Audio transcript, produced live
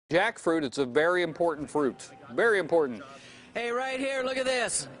Jackfruit, it's a very important fruit. Very important. Hey, right here, look at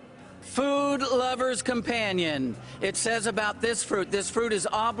this. Food lover's companion. It says about this fruit is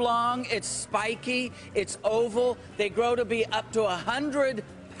oblong, it's spiky, it's oval. They grow to be up to 100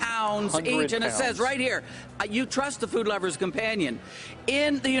 pounds each, and it says right here, you trust the food lover's companion.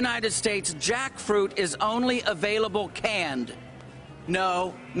 In the United States, jackfruit is only available canned.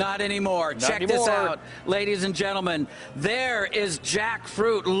 No, not anymore. Check this out, ladies and gentlemen. There is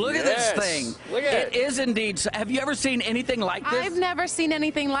jackfruit. Look at this thing. Look at it. It is indeed. Have you ever seen anything like this? I've never seen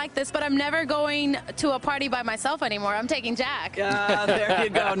anything like this, but I'm never going to a party by myself anymore. I'm taking Jack. There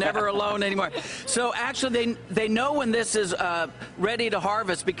you go. Never alone anymore. So actually, they know when this is ready to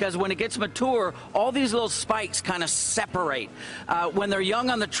harvest, because when it gets mature, all these little spikes kind of separate. When they're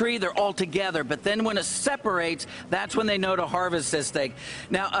young on the tree, they're all together. But then when it separates, that's when they know to harvest this thing.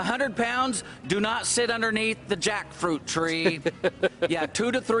 Now, 100 pounds, do not sit underneath the jackfruit tree. Yeah,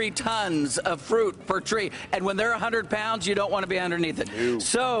 2 to 3 tons of fruit per tree. And when they're 100 pounds, you don't want to be underneath it. No.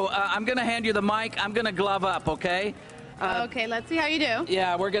 So I'm going to hand you the mic. I'm going to glove up, okay? Okay, let's see how you do.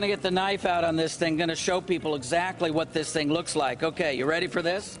 Yeah, we're going to get the knife out on this thing. Going to show people exactly what this thing looks like. Okay, you ready for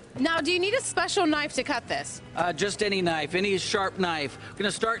this? Now, do you need a special knife to cut this? Just any knife, any sharp knife. We're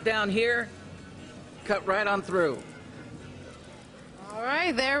going to start down here, cut right on through. All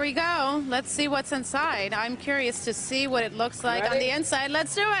right, there we go. Let's see what's inside. I'm curious to see what it looks like on the inside.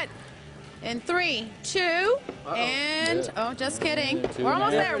 Let's do it. In 3, 2, and oh, just kidding. We're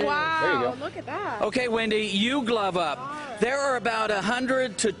almost there. Wow, there you go. Look at that. Okay, Wendy, you glove up. There are about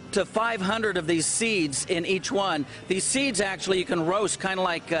 100 to 500 of these seeds in each one. These seeds, actually, you can roast, kind of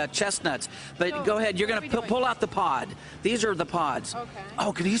like chestnuts. But go ahead. You're going to pull out the pod. These are the pods. Okay.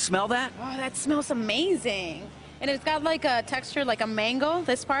 Oh, can you smell that? Oh, that smells amazing. And it's got like a texture like a mango,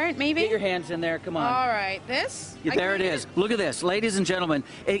 this part, maybe? Get your hands in there. Come on. All right. This? Yeah, there it is. Look at this. Ladies and gentlemen,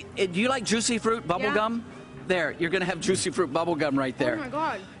 do you like juicy fruit bubble gum? There, you're going to have juicy fruit bubble gum right there. Oh, my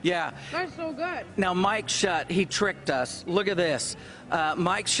God. Yeah. That's so good. Now, Mike Shutt, he tricked us. Look at this.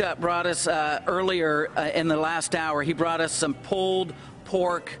 Mike Shutt brought us earlier in the last hour, he brought us some pulled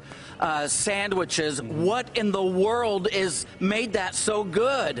pork sandwiches. What in the world is made that so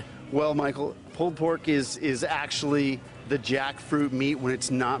good? Well, Michael, pulled pork is actually the jackfruit meat when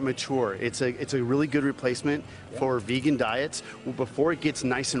it's not mature. It's a really good replacement for vegan diets. Well, before it gets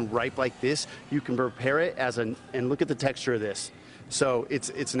nice and ripe like this, you can prepare it and look at the texture of this. So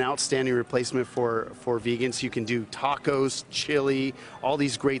it's an outstanding replacement for vegans. You can do tacos, chili, all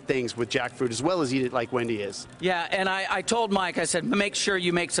these great things with jackfruit, as well as eat it like Wendy is. Yeah, and I told Mike, I said, make sure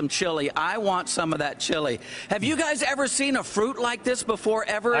you make some chili. I want some of that chili. Have you guys ever seen a fruit like this before,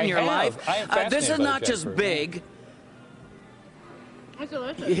 ever in your life? This is not just big. It's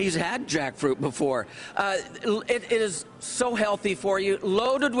delicious. He's had jackfruit before. It is so healthy for you,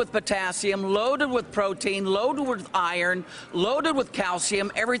 loaded with potassium, loaded with protein, loaded with iron, loaded with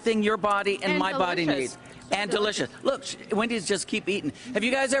calcium, everything your body and my body needs. And delicious. Look, Wendy's just keep eating. Have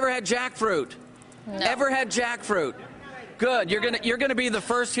you guys ever had jackfruit? No. Ever had jackfruit? Good. You're gonna be the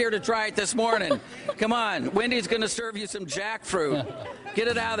first here to try it this morning. Come on, Wendy's gonna serve you some jackfruit. Get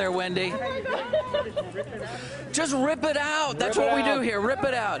it out of there, Wendy. Just rip it out. That's what we do here. Rip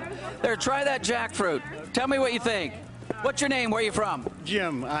it out. There, try that jackfruit. Tell me what you think. What's your name? Where are you from?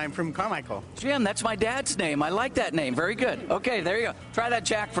 Jim. I'm from Carmichael. Jim, that's my dad's name. I like that name. Very good. Okay, there you go. Try that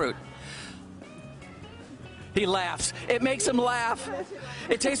jackfruit. He laughs. It makes him laugh.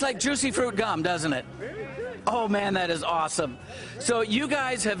 It tastes like juicy fruit gum, doesn't it? Oh, man, that is awesome. So you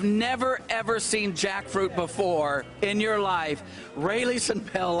guys have never, ever seen jackfruit before in your life. Raley's in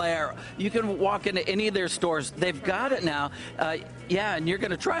Bel Air. You can walk into any of their stores. They've got it now. Yeah, and you're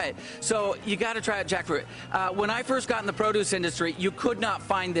going to try it. So you got to try it, jackfruit. When I first got in the produce industry, you could not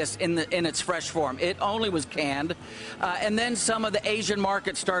find this in its fresh form. It only was canned. And then some of the Asian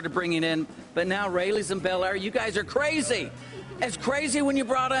markets started bringing in. But now Raley's in Bel Air, you guys are crazy. It's crazy when you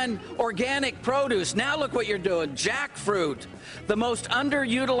brought in organic produce. Now look what you're doing. Jackfruit, the most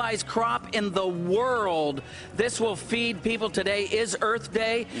underutilized crop in the world. This will feed people. Today is Earth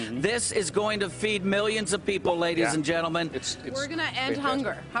Day. This is going to feed millions of people, ladies and gentlemen. We're going to end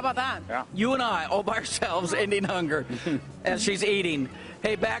hunger. How about that? Yeah. You and I, all by ourselves, ending hunger as she's eating.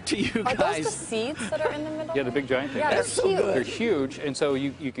 Hey, back to you guys. Are those the seeds that are in the middle? Yeah, the big giant thing. Yeah, That's so good. They're huge, and so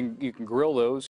you can grill those.